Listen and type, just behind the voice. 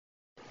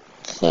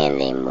can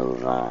they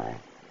move on?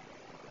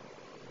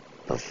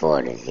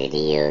 Before the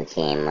video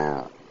came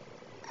out,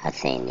 I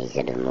think they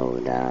could have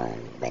moved on.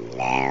 But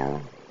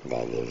now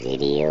that the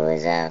video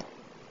is out,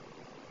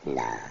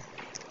 nah,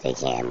 they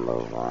can't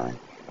move on.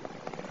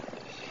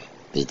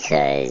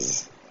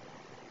 Because,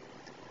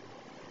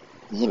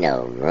 you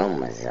know,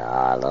 rumors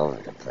are all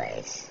over the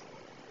place.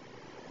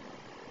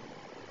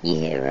 You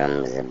hear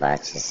rumors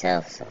about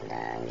yourself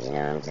sometimes, you know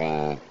what I'm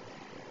saying?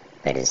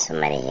 But if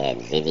somebody had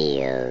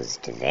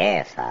videos to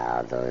verify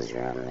all those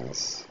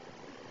rumors,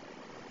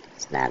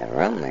 it's not a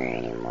rumor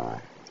anymore.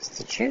 It's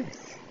the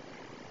truth.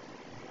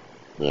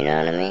 You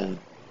know what I mean?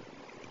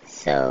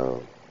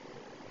 So,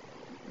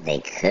 they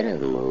could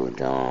have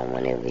moved on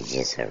when it was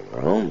just a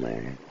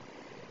rumor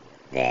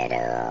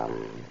that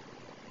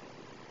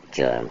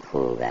Jordan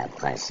Poole got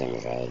punched in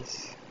the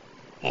face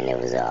and it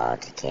was an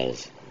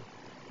altercation.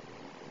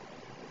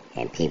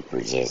 And people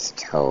just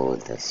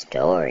told the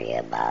story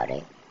about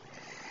it.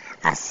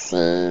 I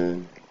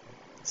seen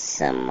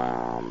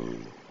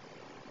some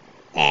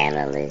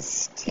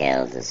analysts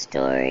tell the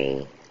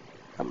story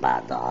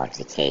about the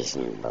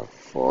altercation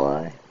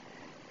before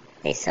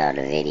they saw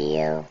the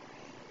video,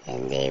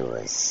 and they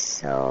were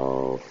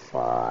so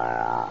far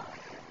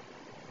off.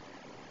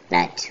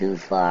 Not too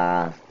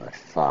far off, but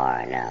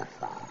far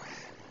enough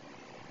off.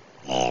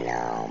 And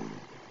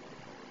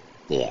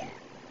yeah,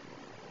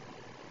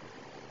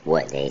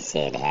 what they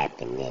said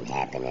happened didn't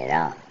happen at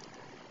all.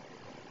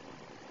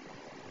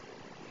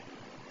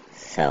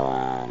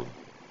 So,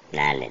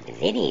 now that the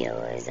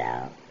video is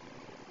out,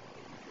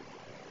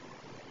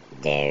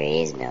 there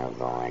is no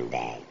going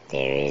back.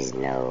 There is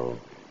no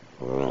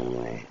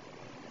rumor.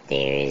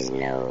 There is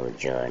no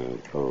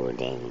Jordan Poole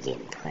didn't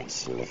get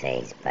punched in the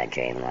face by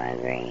Draymond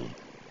Green.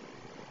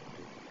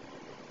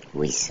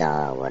 We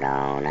saw it with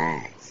our own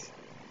eyes.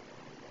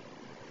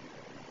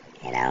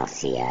 And I don't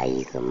see how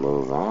you can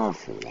move on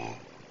from that.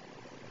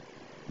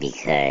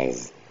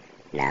 Because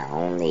not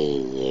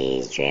only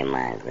is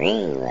Draymond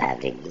Green will have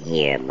to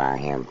hear about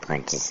him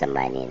punching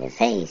somebody in the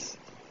face,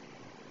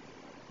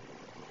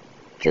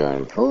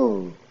 Jordan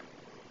Poole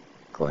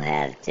will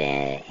have to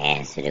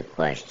answer the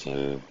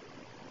questions.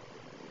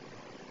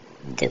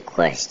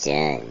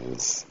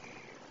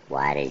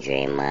 Why did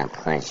Draymond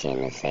punch you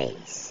in the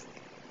face?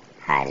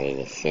 How did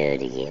it feel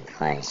to get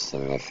punched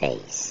in the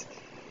face?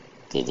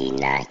 Did he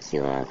knock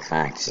you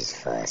unconscious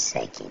for a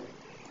second?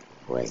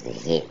 Was the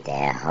hit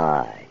that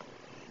hard?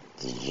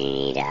 Did you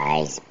need an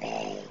ice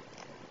bag?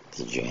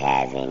 Did you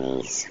have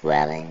any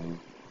swelling?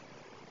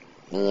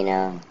 You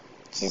know,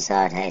 just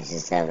all types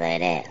of stuff like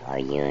that. Are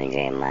you and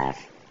Draymond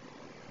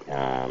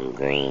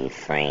Green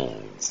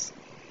friends?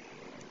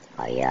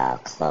 Are y'all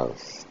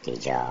close?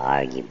 Did y'all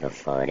argue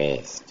before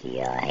this? Do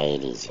y'all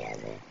hate each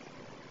other?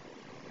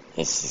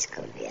 It's just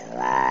gonna be a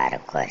lot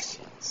of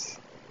questions.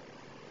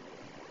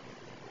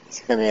 It's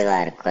gonna be a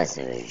lot of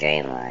questions with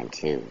Draymond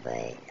too,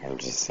 but I'm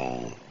just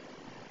saying,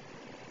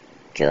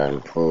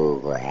 Jordan Poole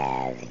will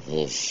have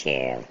his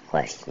share of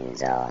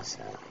questions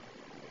also.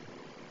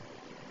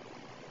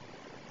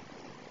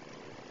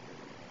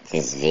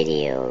 This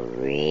video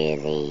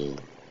really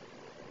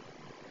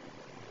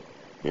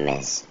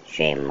messed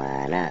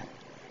Draymond up.